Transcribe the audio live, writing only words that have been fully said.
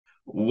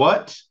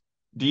What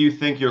do you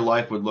think your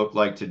life would look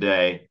like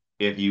today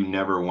if you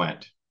never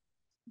went?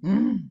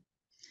 Mm.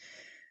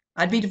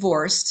 I'd be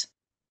divorced,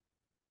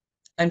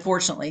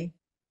 unfortunately.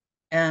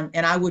 And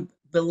I would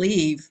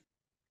believe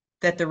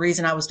that the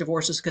reason I was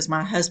divorced is because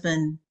my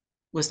husband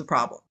was the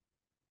problem.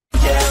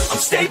 Yeah, I'm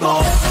stable.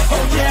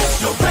 Oh yeah,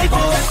 no label.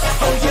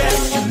 Oh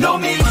yeah, you know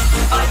me.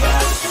 I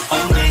have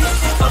only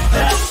a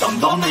past. I'm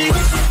lonely,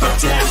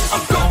 but damn,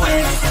 I'm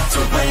going to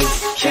win.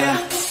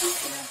 Yeah.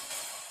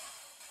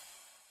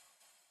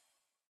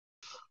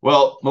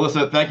 Well,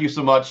 Melissa, thank you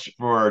so much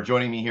for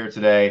joining me here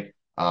today.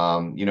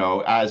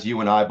 As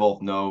you and I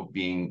both know,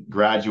 being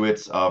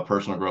graduates of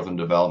personal growth and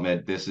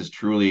development, this is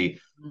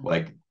truly Mm.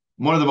 like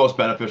one of the most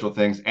beneficial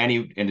things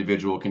any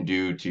individual can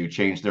do to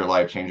change their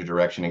life, change their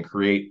direction, and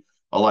create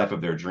a life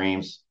of their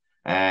dreams.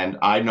 And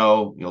I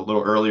know, a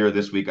little earlier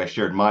this week, I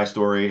shared my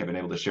story. I've been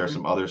able to share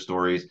some other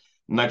stories.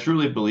 And I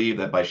truly believe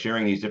that by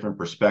sharing these different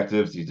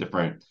perspectives, these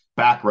different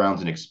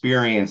backgrounds and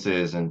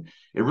experiences, and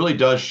it really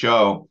does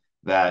show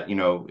that,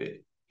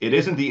 it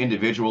isn't the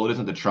individual, it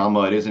isn't the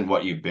trauma, it isn't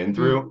what you've been Mm.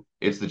 through.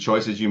 It's the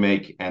choices you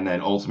make, and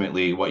then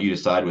ultimately what you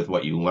decide with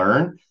what you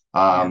learn.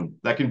 Yeah.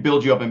 That can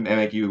build you up and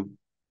make you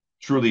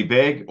truly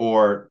big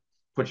or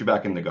put you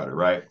back in the gutter,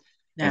 right?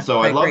 And Yeah,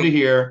 so I I'd love to agree.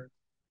 hear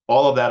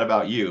all of that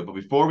about you. But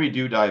before we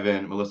do dive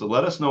in, Melissa,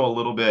 let us know a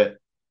little bit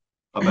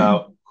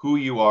about who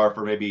you are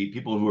for maybe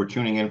people who are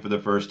tuning in for the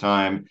first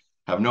time,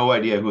 have no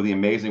idea who the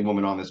amazing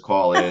woman on this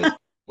call is.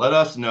 Let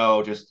us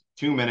know, just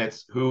 2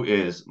 minutes, who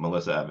is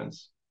Melissa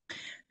Evans?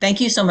 Thank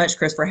you so much,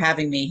 Chris, for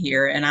having me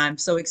here. And I'm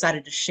so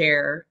excited to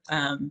share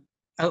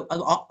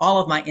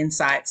all of my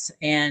insights.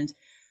 And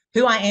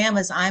who I am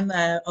is I'm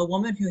a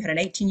woman who had an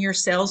 18-year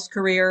sales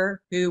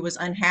career, who was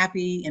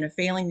unhappy in a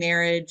failing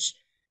marriage,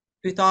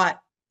 who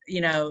thought,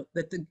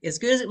 that as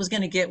good as it was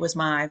going to get was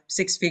my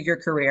six-figure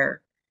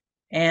career.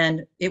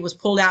 And it was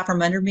pulled out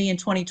from under me in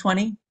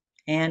 2020.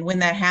 And when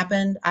that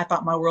happened, I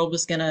thought my world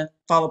was going to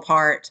fall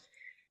apart.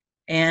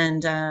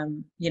 And,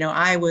 I'm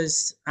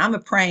a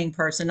praying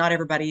person. Not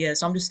everybody is.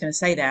 So I'm just going to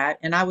say that.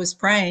 And I was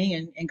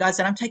praying, and God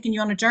said, I'm taking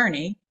you on a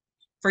journey.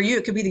 For you,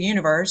 it could be the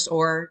universe,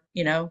 or,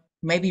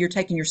 maybe you're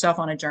taking yourself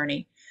on a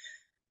journey.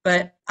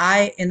 But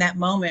I, in that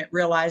moment,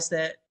 realized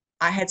that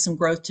I had some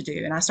growth to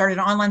do. And I started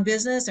an online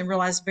business and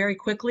realized very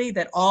quickly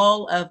that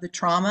all of the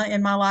trauma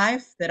in my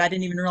life that I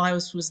didn't even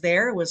realize was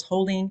there was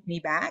holding me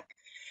back.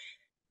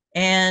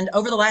 And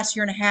over the last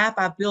year and a half,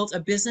 I've built a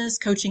business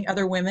coaching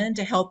other women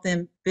to help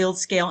them build,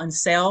 scale, and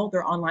sell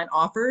their online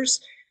offers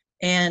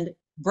and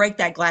break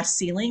that glass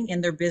ceiling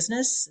in their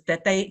business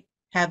that they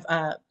have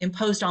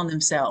imposed on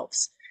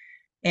themselves.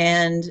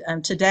 And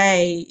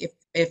today,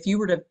 if you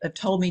were to have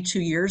told me 2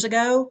 years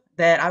ago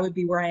that I would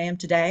be where I am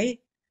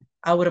today,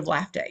 I would have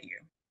laughed at you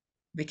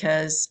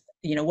because,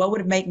 what would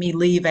have made me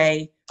leave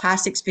a high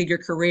six-figure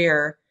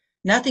career,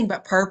 nothing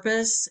but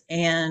purpose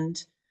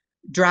and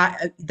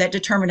drive, that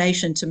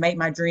determination to make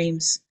my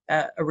dreams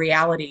a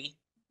reality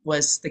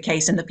was the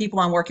case. And the people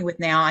I'm working with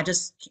now, I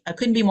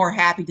couldn't be more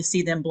happy to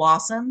see them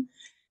blossom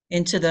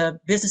into the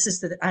businesses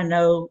that I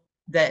know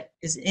that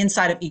is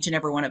inside of each and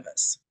every one of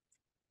us.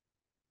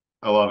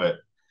 I love it.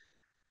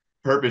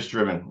 Purpose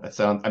driven. That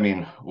sounds, I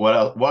mean, what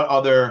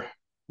other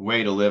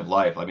way to live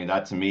life? I mean,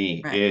 that to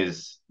me Right.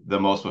 is the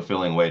most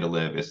fulfilling way to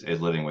live is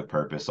living with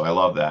purpose. So I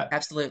love that. Let me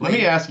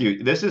Absolutely. ask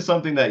you, this is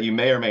something that you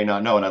may or may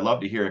not know, and I'd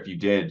love to hear if you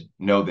did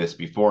know this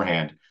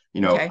beforehand.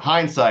 Okay.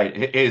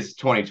 Hindsight is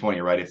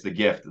 2020, right? It's the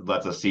gift that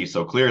lets us see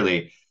so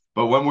clearly.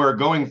 But when we're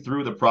going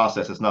through the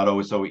process, it's not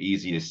always so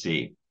easy to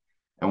see.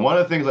 And one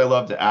of the things I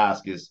love to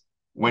ask is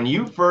when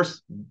you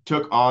first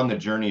took on the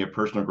journey of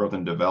personal growth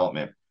and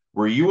development,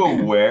 were you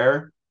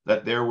aware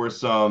that there were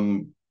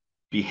some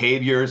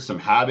behaviors, some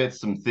habits,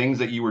 some things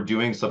that you were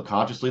doing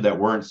subconsciously that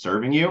weren't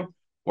serving you?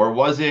 Or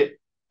was it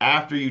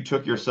after you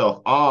took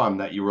yourself on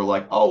that you were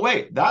like, oh,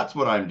 wait, that's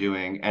what I'm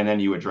doing? And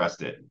then you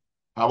addressed it?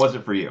 How was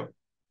it for you?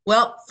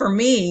 Well, for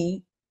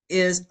me,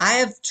 is I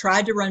have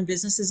tried to run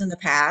businesses in the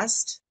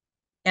past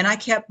and I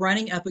kept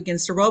running up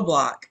against a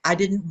roadblock. I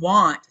didn't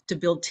want to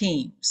build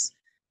teams.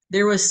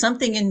 There was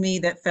something in me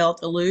that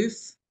felt aloof,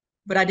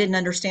 but I didn't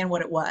understand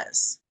what it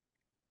was.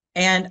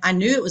 And I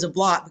knew it was a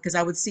block because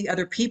I would see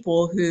other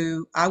people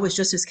who I was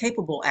just as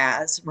capable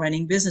as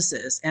running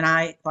businesses. And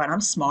I thought,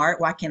 I'm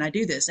smart. Why can't I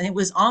do this? And it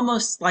was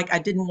almost like I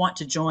didn't want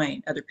to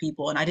join other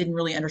people and I didn't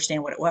really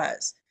understand what it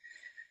was.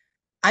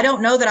 I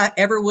don't know that I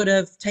ever would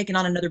have taken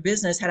on another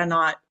business had I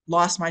not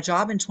lost my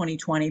job in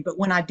 2020. But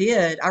when I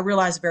did, I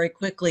realized very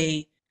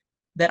quickly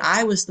that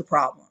I was the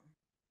problem.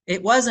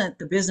 It wasn't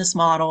the business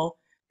model,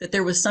 that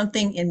there was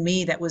something in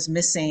me that was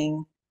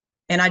missing,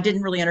 and I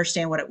didn't really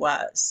understand what it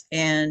was.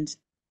 And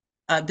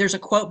there's a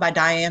quote by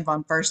Diane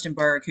von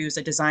Furstenberg, who's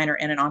a designer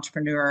and an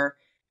entrepreneur.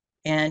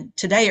 And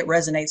today it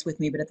resonates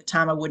with me, but at the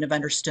time I wouldn't have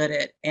understood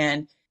it.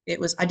 And it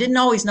was, I didn't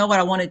always know what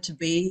I wanted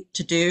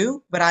to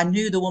do, but I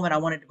knew the woman I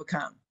wanted to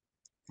become.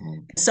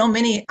 Mm. So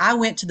many, I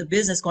went to the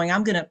business going,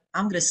 I'm gonna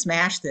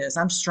smash this.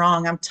 I'm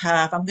strong, I'm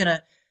tough, I'm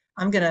gonna,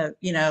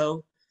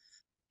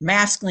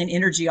 masculine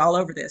energy all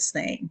over this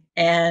thing.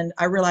 And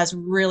I realized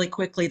really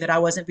quickly that I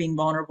wasn't being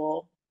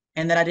vulnerable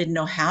and that I didn't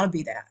know how to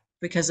be that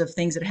because of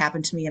things that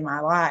happened to me in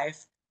my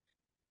life.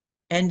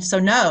 And so,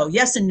 no,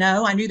 yes and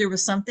no. I knew there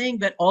was something,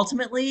 but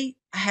ultimately,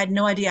 I had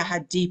no idea how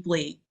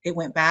deeply it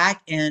went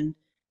back and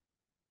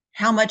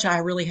how much I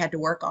really had to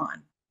work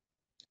on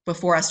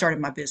before I started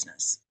my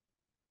business.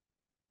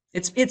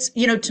 To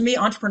me,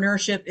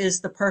 entrepreneurship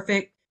is the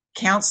perfect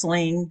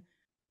counseling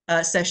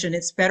session.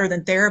 It's better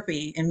than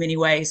therapy in many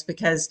ways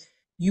because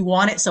you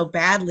want it so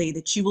badly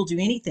that you will do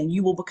anything.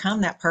 You will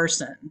become that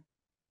person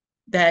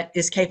that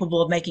is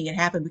capable of making it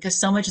happen because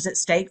so much is at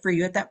stake for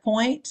you at that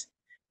point.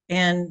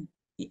 And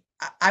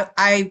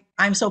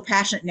I'm so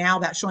passionate now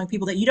about showing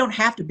people that you don't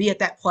have to be at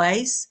that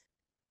place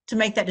to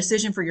make that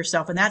decision for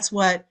yourself. And that's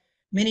what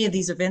many of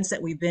these events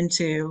that we've been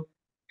to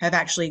have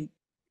actually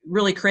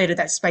really created,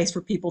 that space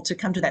for people to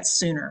come to that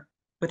sooner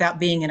without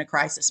being in a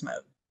crisis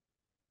mode.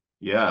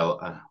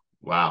 Yeah.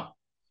 Wow.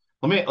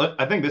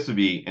 I think this would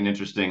be an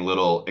interesting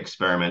little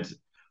experiment.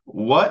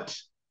 What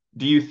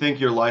do you think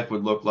your life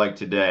would look like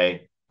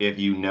today if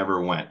you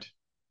never went?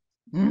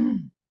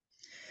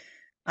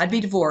 I'd be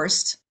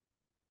divorced,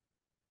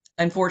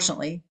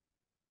 unfortunately.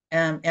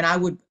 And I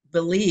would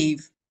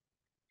believe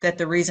that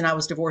the reason I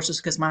was divorced is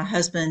because my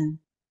husband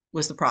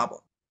was the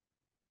problem.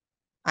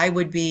 I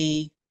would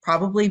be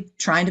probably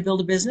trying to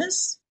build a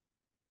business,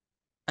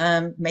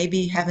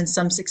 maybe having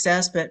some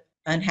success, but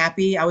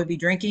unhappy. I would be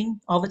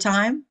drinking all the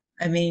time.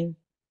 I mean,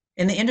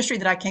 in the industry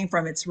that I came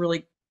from, it's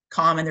really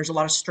common. There's a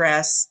lot of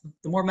stress.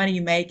 The more money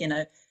you make in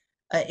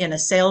a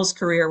sales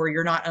career where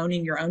you're not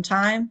owning your own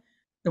time,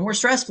 the more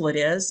stressful it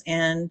is.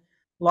 And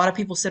a lot of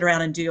people sit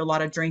around and do a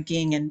lot of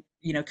drinking and,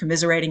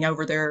 commiserating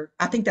over their,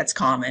 I think that's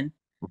common.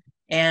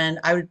 And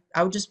I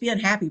would just be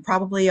unhappy,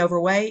 probably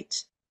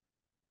overweight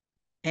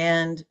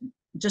and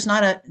just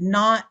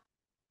not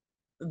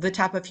the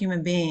type of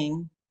human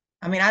being.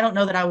 I mean, I don't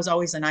know that I was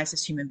always the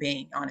nicest human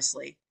being,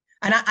 honestly.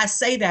 And I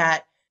say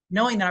that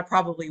knowing that I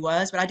probably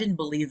was, but I didn't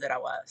believe that I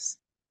was.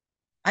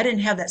 I didn't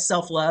have that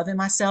self-love in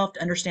myself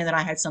to understand that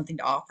I had something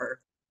to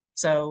offer.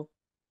 So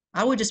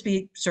I would just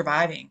be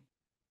surviving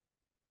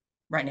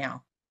right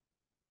now.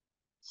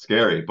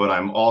 Scary, but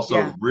I'm also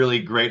Yeah. really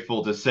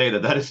grateful to say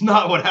that that is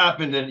not what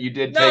happened, and you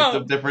did take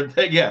some No. different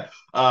thing. Yeah,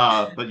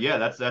 but yeah,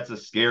 that's a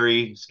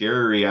scary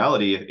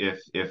reality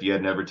if you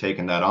had never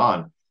taken that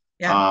on.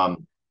 Yeah.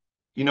 Um,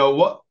 you know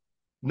what?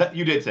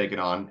 You did take it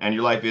on, and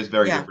your life is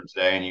very Yeah. different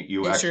today, and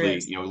you It sure actually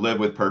is. live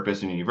with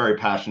purpose, and you're very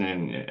passionate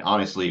and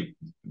honestly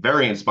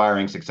very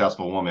inspiring,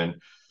 successful woman.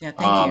 Yeah.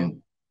 Thank you.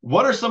 Um,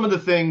 what are some of the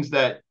things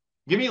that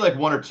give me like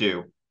one or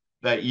two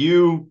that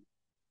you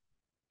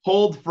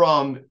pulled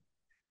from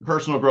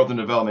personal growth and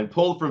development,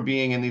 pulled from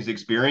being in these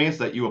experiences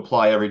that you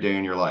apply every day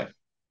in your life?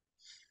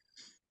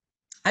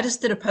 I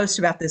just did a post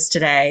about this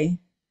today,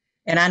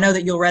 and I know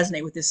that you'll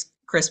resonate with this,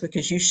 Chris,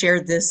 because you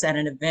shared this at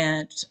an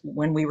event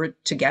when we were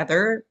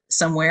together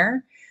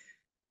somewhere.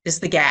 Is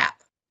the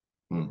gap,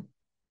 Hmm.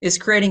 is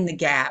creating the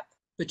gap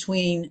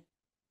between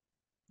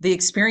the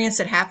experience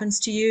that happens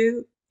to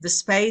you, the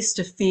space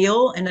to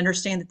feel and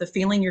understand that the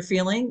feeling you're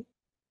feeling,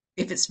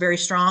 if it's very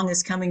strong,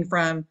 is coming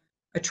from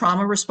a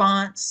trauma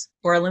response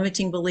or a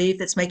limiting belief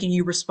that's making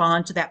you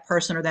respond to that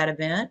person or that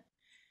event.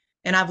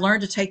 And I've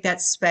learned to take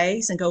that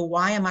space and go,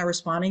 why am I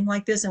responding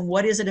like this? And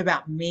what is it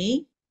about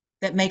me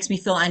that makes me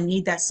feel I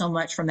need that so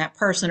much from that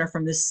person or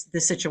from this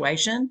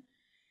situation?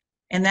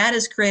 And that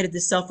has created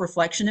this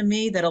self-reflection in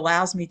me that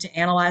allows me to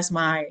analyze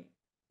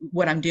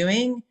what I'm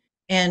doing.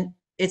 And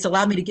it's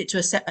allowed me to get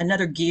to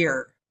another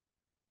gear,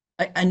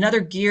 another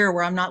gear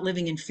where I'm not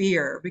living in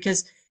fear.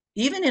 Because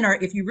even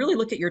if you really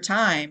look at your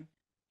time,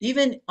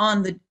 even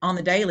on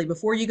the daily,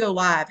 before you go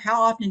live,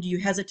 how often do you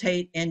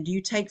hesitate and do you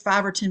take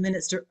 5 or 10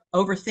 minutes to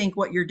overthink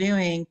what you're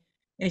doing?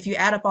 And if you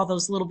add up all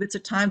those little bits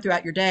of time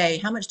throughout your day,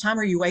 how much time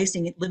are you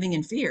wasting living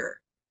in fear?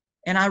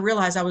 And I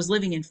realized I was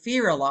living in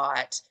fear a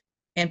lot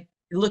and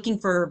looking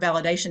for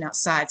validation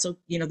outside. So,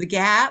 the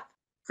gap,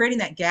 creating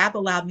that gap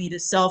allowed me to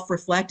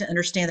self-reflect and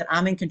understand that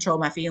I'm in control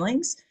of my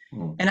feelings.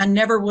 Hmm. And I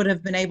never would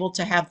have been able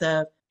to have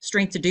the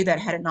strength to do that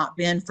had it not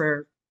been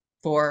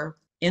for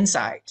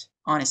insight,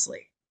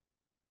 honestly.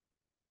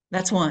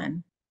 That's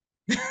one.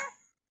 I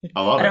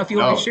I love don't know it. if you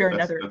want me to No, share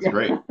that's another. that's Yeah.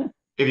 great.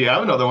 If you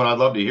have another one, I'd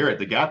love to hear it.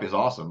 The gap is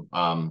awesome.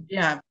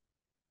 Yeah.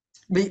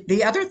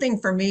 The other thing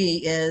for me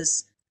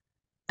is,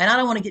 and I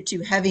don't want to get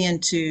too heavy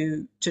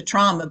into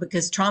trauma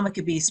because trauma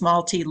could be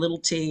small t, little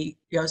t,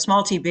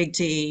 small t, big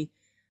T.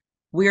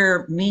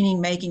 We're meaning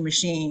making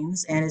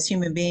machines. And as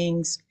human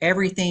beings,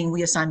 everything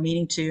we assign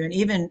meaning to, and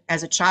even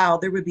as a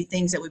child, there would be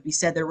things that would be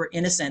said that were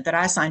innocent that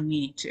I assigned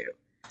meaning to,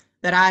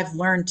 that I've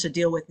learned to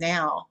deal with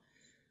now.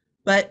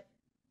 But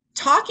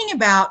talking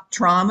about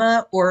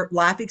trauma or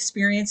life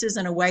experiences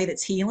in a way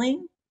that's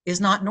healing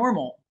is not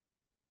normal.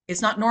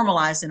 It's not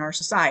normalized in our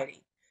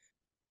society.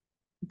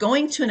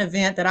 Going to an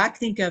event that I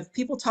think of,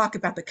 people talk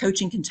about the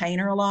coaching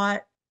container a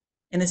lot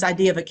and this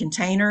idea of a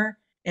container.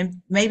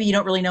 And maybe you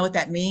don't really know what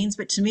that means,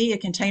 but to me, a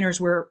container is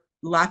where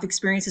life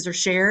experiences are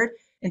shared.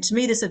 And to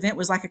me, this event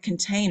was like a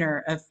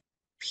container of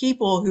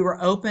people who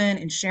were open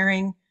and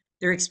sharing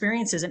their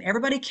experiences, and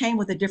everybody came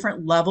with a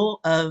different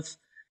level of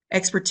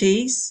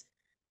expertise.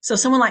 So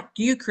someone like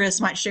you,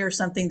 Chris, might share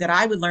something that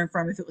I would learn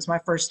from if it was my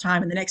first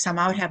time, and the next time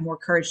I would have more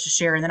courage to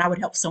share, and then I would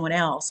help someone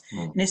else.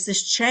 Mm. And it's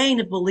this chain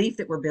of belief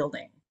that we're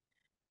building.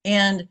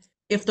 And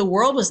if the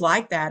world was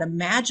like that,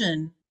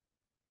 imagine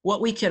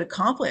what we could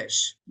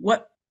accomplish,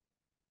 what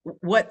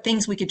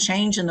things we could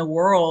change in the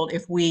world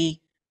if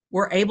we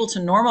were able to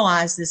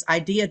normalize this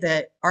idea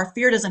that our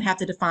fear doesn't have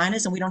to define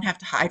us and we don't have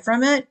to hide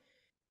from it.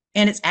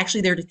 And it's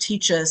actually there to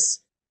teach us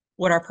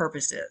what our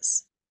purpose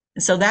is.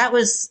 And so that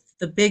was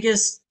the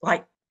biggest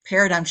like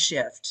paradigm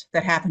shift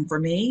that happened for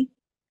me,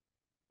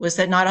 was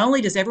that not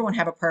only does everyone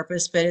have a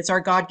purpose, but it's our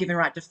God-given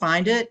right to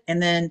find it.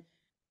 And then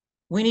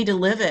we need to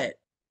live it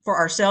for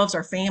ourselves,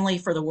 our family,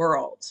 for the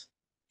world.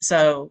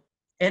 So,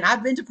 and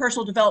I've been to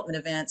personal development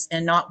events,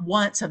 and not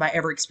once have I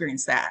ever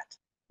experienced that.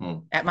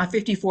 At my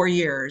 54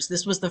 years,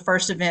 this was the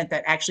first event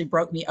that actually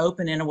broke me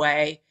open in a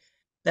way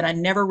that I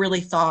never really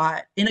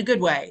thought, in a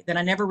good way, that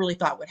I never really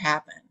thought would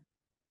happen.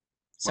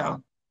 So,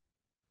 wow.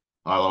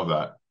 I love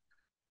that.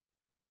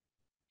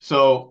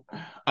 So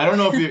I don't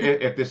know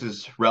if this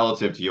is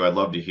relative to you. I'd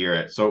love to hear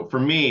it. So for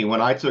me,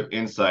 when I took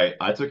Insight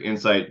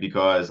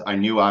because I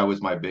knew I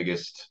was my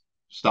biggest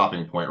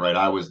stopping point, right?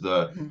 I was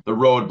the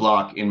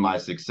roadblock in my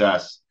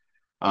success.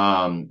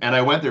 And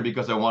I went there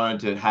because I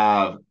wanted to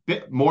have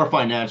more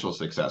financial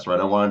success, right?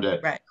 I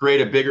wanted to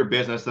create a bigger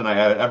business than I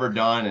had ever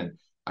done. And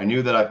I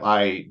knew that if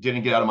I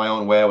didn't get out of my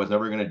own way, I was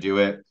never going to do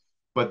it.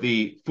 But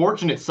the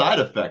fortunate side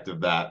effect of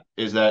that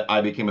is that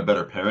I became a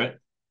better parent.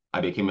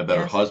 I became a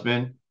better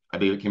husband. I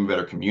became a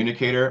better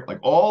communicator. Like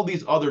all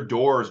these other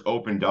doors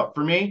opened up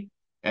for me,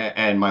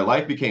 and my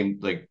life became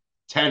like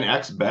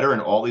 10x better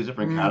in all these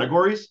different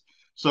categories.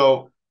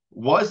 So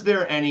was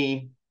there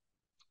any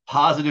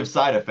positive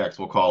side effects,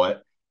 we'll call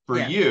it, for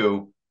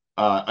you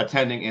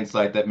attending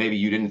Insight that maybe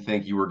you didn't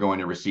think you were going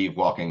to receive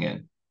walking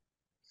in?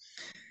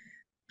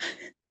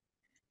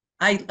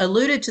 I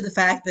alluded to the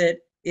fact that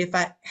if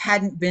I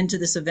hadn't been to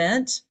this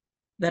event,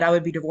 that I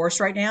would be divorced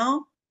right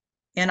now.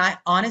 And I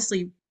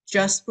honestly,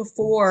 just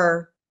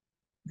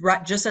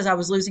as I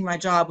was losing my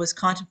job, was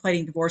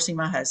contemplating divorcing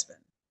my husband.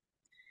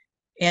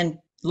 And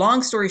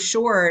long story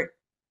short,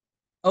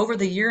 over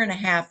the year and a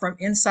half from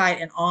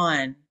Insight and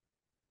on,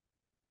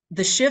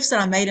 the shifts that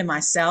I made in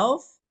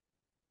myself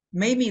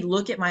made me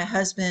look at my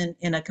husband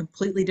in a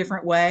completely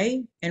different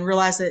way and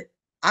realize that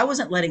I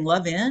wasn't letting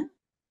love in.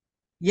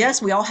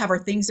 Yes, we all have our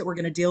things that we're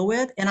going to deal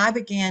with. And I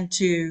began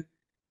to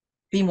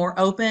be more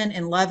open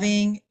and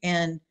loving.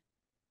 And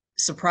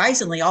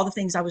surprisingly, all the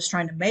things I was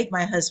trying to make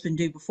my husband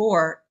do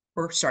before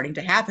were starting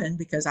to happen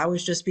because I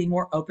was just being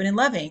more open and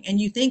loving. And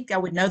you think I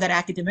would know that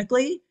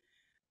academically,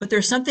 but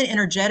there's something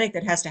energetic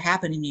that has to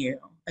happen in you,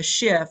 a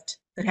shift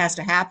that has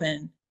to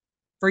happen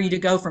for you to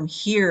go from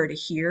here to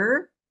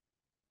here.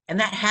 And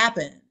that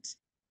happened.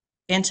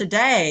 And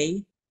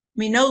today, I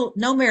mean,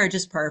 no marriage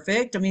is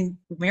perfect. I mean,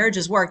 marriage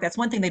is work. That's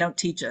one thing they don't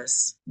teach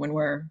us when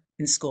we're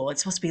in school.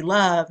 It's supposed to be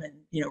love and,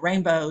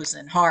 rainbows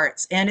and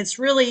hearts. And it's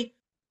really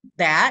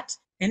that,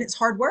 and it's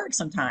hard work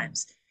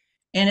sometimes,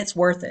 and it's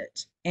worth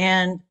it.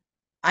 And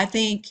I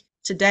think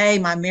today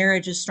my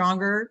marriage is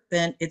stronger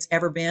than it's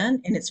ever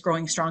been, and it's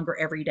growing stronger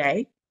every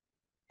day.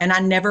 And I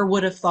never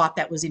would have thought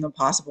that was even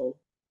possible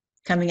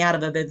coming out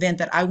of an event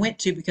that I went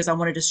to because I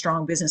wanted a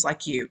strong business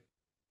like you.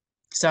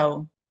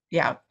 So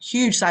yeah,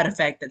 huge side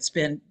effect that's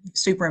been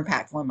super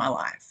impactful in my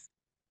life.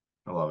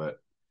 I love it.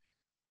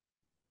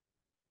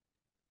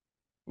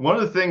 One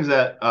of the things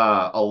that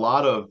a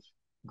lot of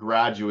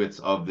graduates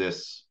of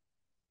this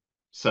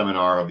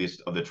seminar, of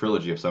the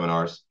trilogy of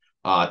seminars,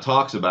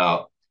 talks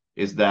about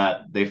is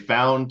that they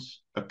found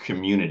a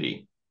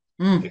community.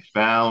 They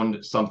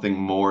found something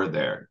more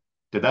there.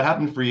 Did that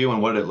happen for you,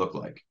 and what did it look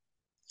like?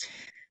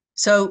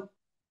 So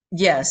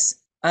yes,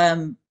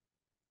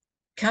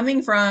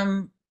 coming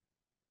from,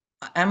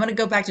 I'm going to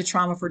go back to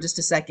trauma for just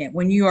a second.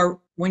 When you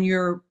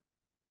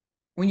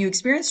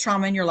experience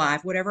trauma in your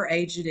life, whatever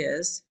age it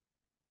is,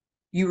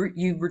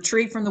 you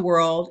retreat from the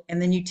world,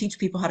 and then you teach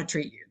people how to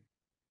treat you.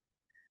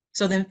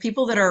 So then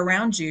people that are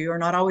around you are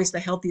not always the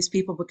healthiest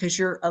people because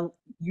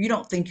you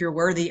don't think you're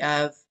worthy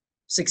of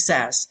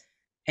success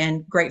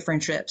and great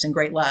friendships and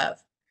great love.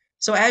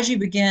 So as you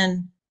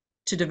begin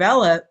to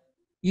develop,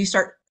 you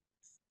start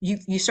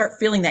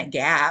feeling that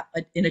gap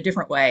in a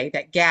different way,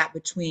 that gap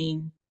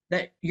between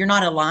that you're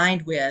not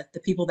aligned with the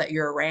people that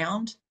you're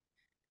around,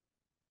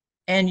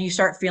 and you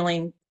start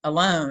feeling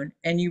alone,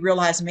 and you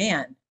realize,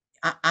 man,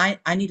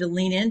 I need to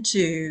lean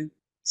into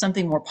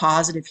something more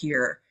positive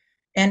here.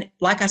 And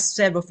like I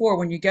said before,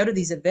 when you go to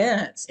these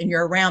events and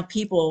you're around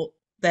people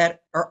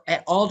that are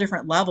at all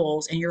different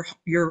levels, and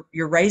you're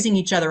raising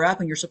each other up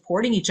and you're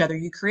supporting each other,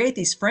 you create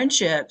these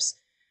friendships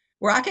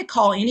where I could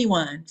call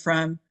anyone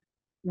from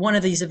one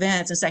of these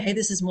events and say, hey,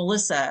 this is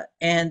Melissa.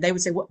 And they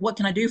would say, what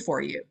can I do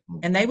for you?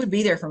 And they would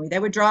be there for me. They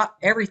would drop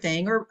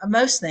everything or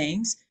most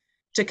things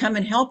to come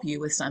and help you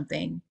with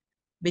something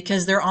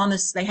because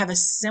they have a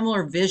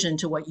similar vision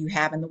to what you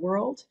have in the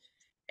world.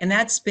 And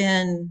that's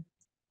been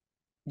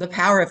the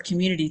power of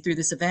community through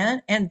this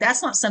event. And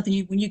that's not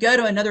something when you go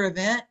to another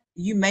event,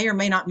 you may or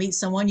may not meet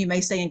someone, you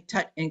may stay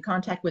in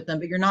contact with them,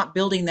 but you're not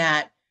building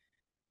that,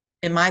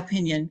 in my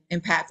opinion,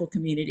 impactful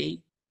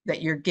community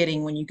that you're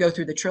getting when you go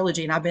through the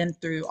trilogy. And I've been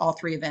through all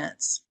three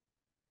events.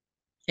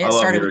 It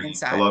started with I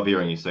Insight. love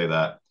hearing you say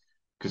that,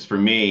 because for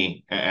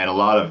me and a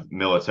lot of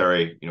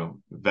military,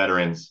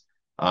 veterans,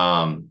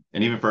 and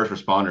even first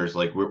responders,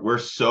 like we're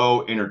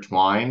so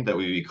intertwined that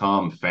we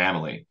become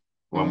family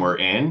when Mm, we're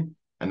in,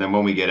 and then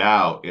when we get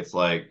out, it's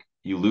like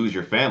you lose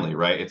your family,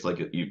 right? It's like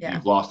yeah.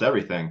 you've lost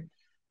everything.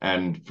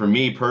 And for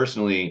me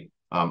personally,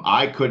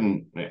 I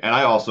couldn't, and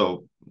I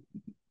also,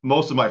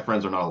 most of my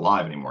friends are not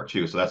alive anymore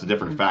too, so that's a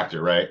different Mm,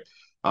 factor, right?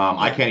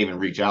 I yeah. can't even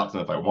reach out to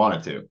them if I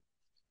wanted to.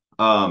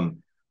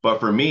 But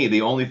for me,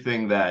 the only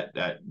thing that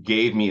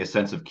gave me a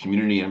sense of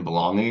community and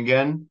belonging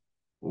again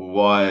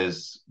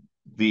was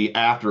the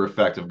after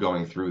effect of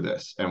going through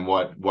this and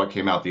what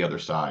came out the other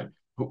side.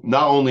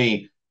 Not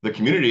only the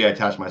community I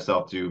attached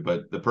myself to,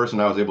 but the person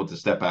I was able to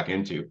step back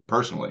into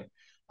personally,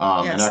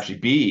 and Yes. actually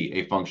be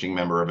a functioning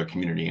member of a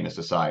community and a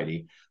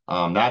society.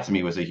 That to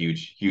me was a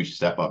huge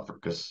step up,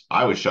 because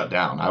I was shut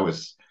down. I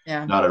was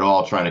Yeah. not at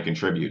all trying to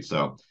contribute.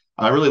 So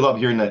I really love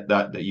hearing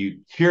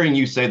hearing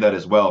you say that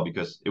as well,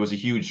 because it was a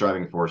huge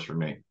driving force for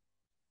me.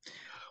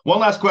 One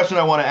last question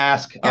I want to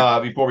ask Yeah.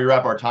 before we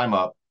wrap our time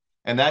up,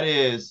 and that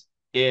is,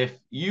 if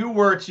you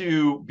were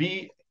to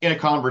be in a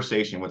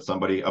conversation with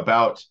somebody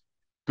about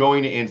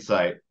going to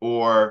Insight,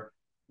 or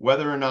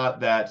whether or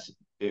not that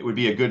it would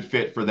be a good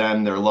fit for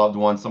them, their loved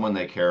one, someone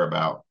they care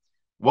about,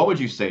 what would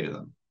you say to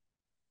them?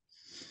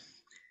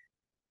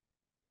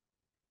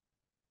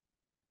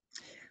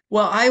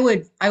 Well, I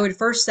would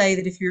first say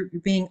that if you're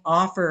being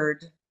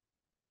offered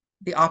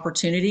the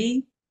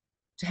opportunity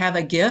to have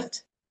a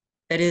gift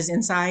that is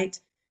Insight,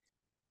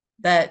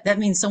 that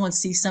means someone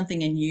sees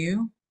something in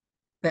you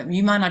that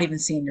you might not even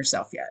see in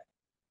yourself yet.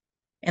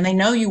 And they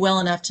know you well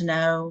enough to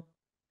know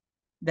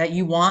that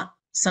you want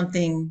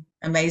something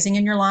amazing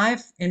in your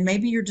life, and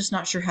maybe you're just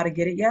not sure how to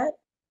get it yet,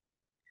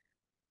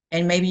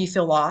 and maybe you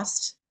feel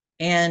lost.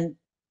 And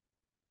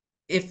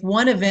if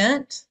one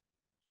event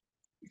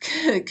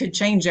could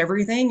change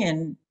everything,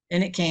 and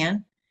it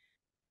can,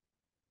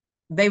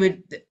 they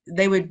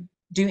would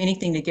do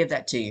anything to give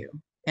that to you.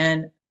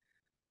 And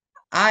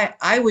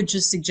I would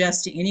just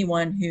suggest to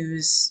anyone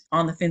who's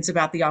on the fence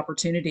about the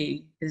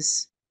opportunity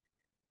is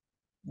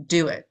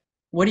do it.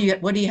 What do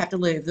you have to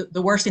lose?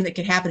 The worst thing that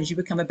could happen is you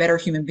become a better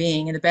human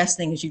being, and the best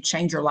thing is you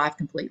change your life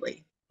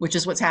completely, which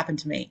is what's happened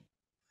to me,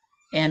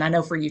 and I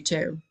know for you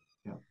too.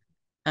 Yeah.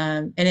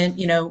 And then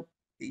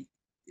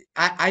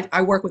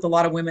I work with a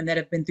lot of women that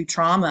have been through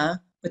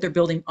trauma, but they're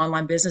building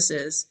online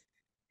businesses,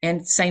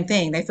 and same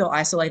thing, they feel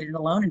isolated and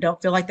alone and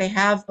don't feel like they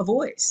have a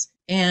voice.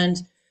 And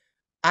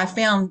I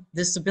found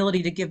this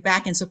ability to give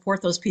back and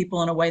support those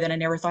people in a way that I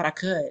never thought I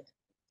could,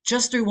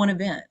 just through one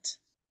event.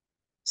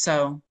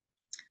 So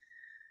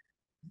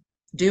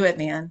do it,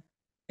 man.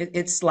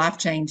 It's life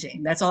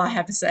changing. That's all I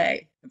have to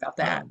say about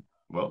that.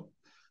 Well,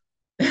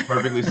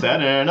 perfectly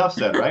said and enough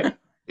said, right?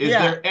 Is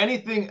Yeah. there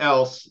anything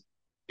else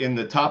in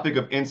the topic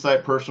of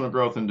Insight, personal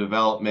growth, and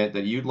development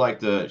that you'd like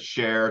to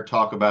share,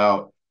 talk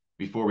about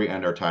before we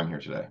end our time here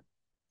today?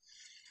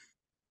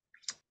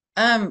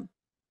 Um,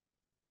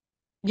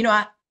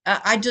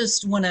 I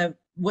just want to,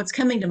 what's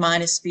coming to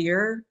mind is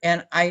fear.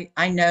 And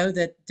I know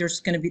that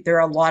there are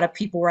a lot of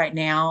people right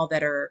now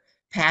that are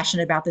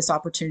passionate about this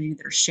opportunity,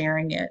 that are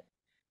sharing it.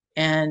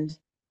 And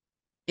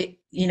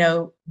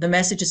the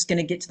message is going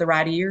to get to the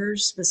right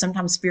ears, but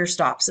sometimes fear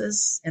stops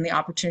us and the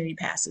opportunity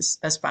passes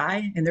us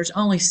by. And there's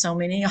only so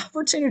many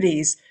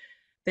opportunities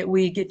that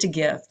we get to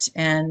gift.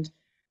 And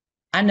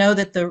I know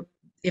that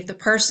if the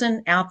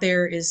person out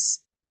there is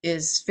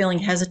feeling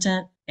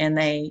hesitant, and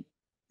I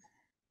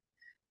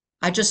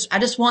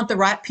just want the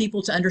right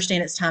people to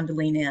understand it's time to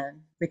lean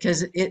in,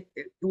 because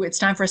it's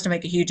time for us to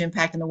make a huge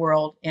impact in the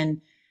world. And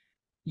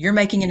you're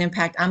making an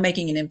impact. I'm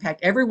making an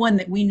impact. Everyone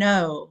that we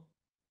know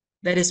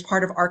that is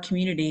part of our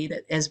community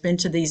that has been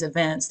to these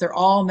events, they're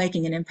all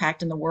making an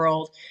impact in the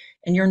world.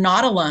 And you're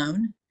not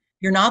alone.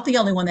 You're not the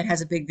only one that has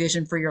a big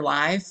vision for your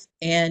life.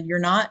 And you're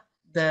not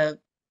the,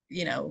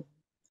 you know,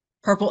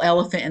 purple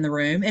elephant in the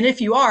room. And if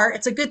you are,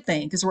 it's a good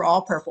thing, because we're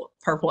all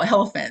purple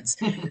elephants.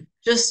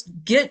 Just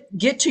get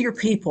to your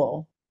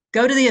people.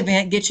 Go to the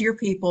event, get to your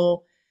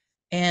people,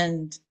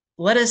 and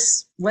let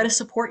us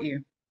support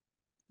you.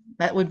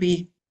 That would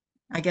be,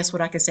 I guess,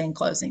 what I could say in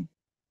closing.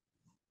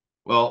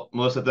 Well,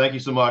 Melissa, thank you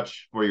so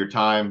much for your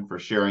time, for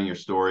sharing your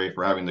story,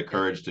 for having the Yeah.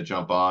 courage to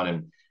jump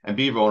on and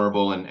be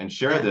vulnerable and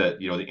share Yeah.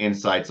 the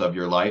insights of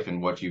your life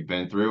and what you've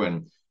been through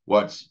and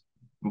what's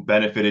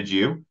benefited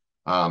you.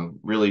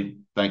 Really,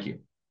 thank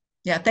you.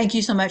 Yeah. Thank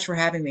you so much for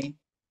having me.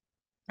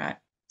 All right.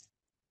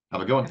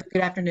 Have a good Have a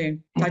good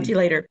afternoon. Talk to one. you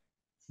later.